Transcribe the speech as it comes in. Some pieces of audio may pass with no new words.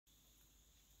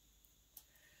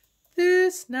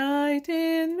this night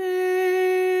in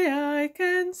May I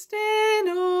can stay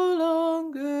no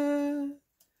longer.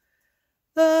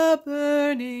 The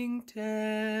burning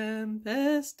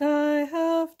tempest I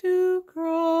have to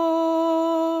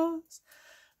cross,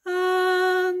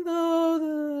 and though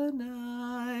the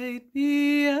night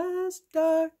be as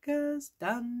dark as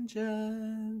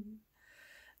dungeon,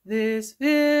 this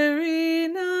very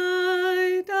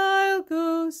night I'll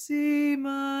go see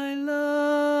my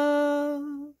love.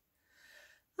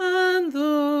 And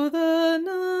though the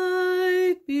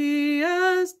night be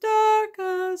as dark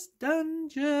as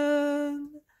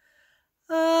dungeon,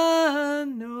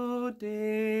 and no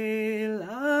daylight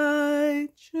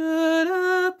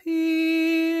should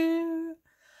appear,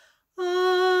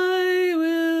 I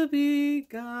will be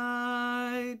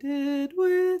guided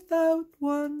without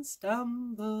one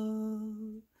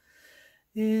stumble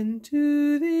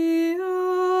into the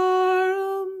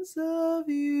arms of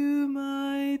you,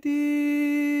 my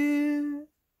dear.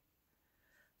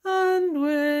 And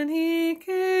when he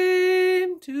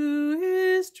came to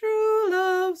his true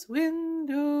love's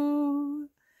window,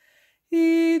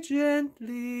 he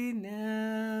gently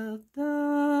knelt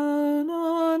down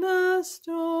on a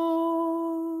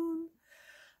stone,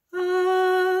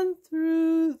 and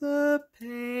through the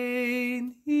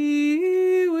pane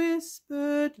he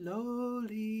whispered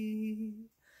lowly,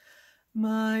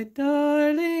 "My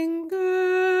darling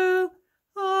girl,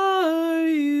 are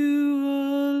you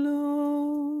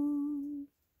alone?"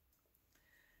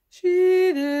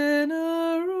 She then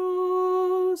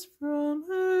arose from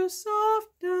her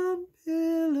soft down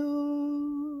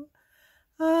pillow,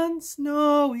 and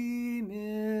snowy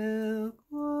milk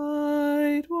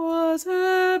white was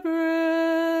her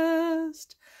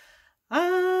breast,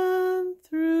 and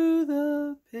through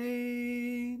the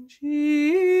pane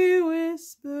she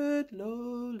whispered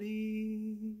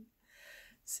lowly,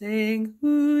 saying,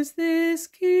 "Who's this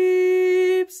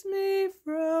keeps me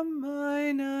from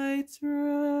my night's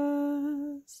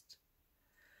rest?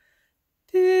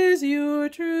 'Tis your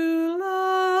true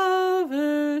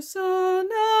lover, so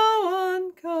now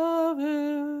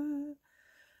uncover,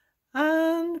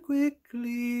 and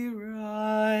quickly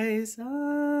rise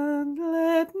and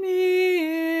let me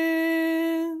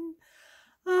in.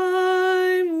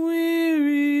 I'm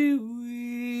weary,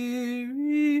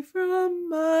 weary from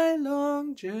my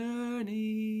long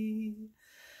journey.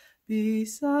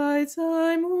 Besides,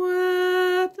 I'm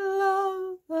wet,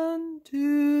 love,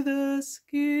 unto the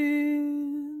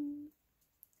skin."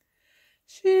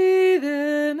 She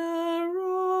then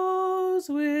arose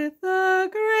with the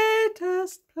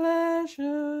greatest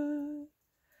pleasure,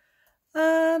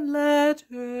 and let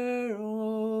her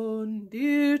own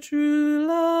dear true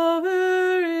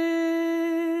lover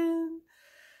in.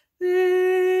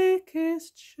 They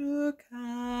kissed, shook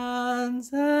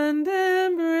hands, and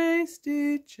embraced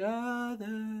each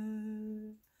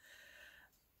other,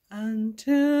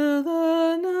 until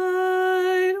the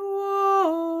night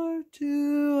wore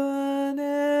to an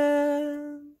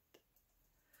end.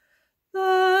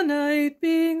 The night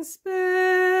being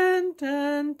spent,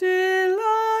 and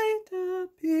daylight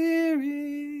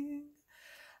appearing,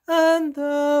 and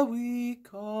the wee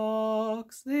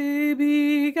cocks they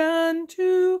began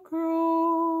to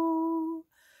crow,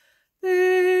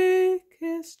 they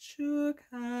kissed, shook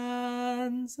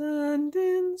hands, and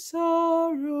in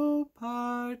sorrow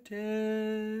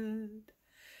parted.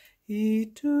 He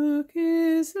took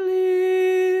his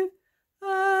leave,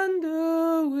 and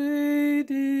away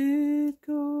did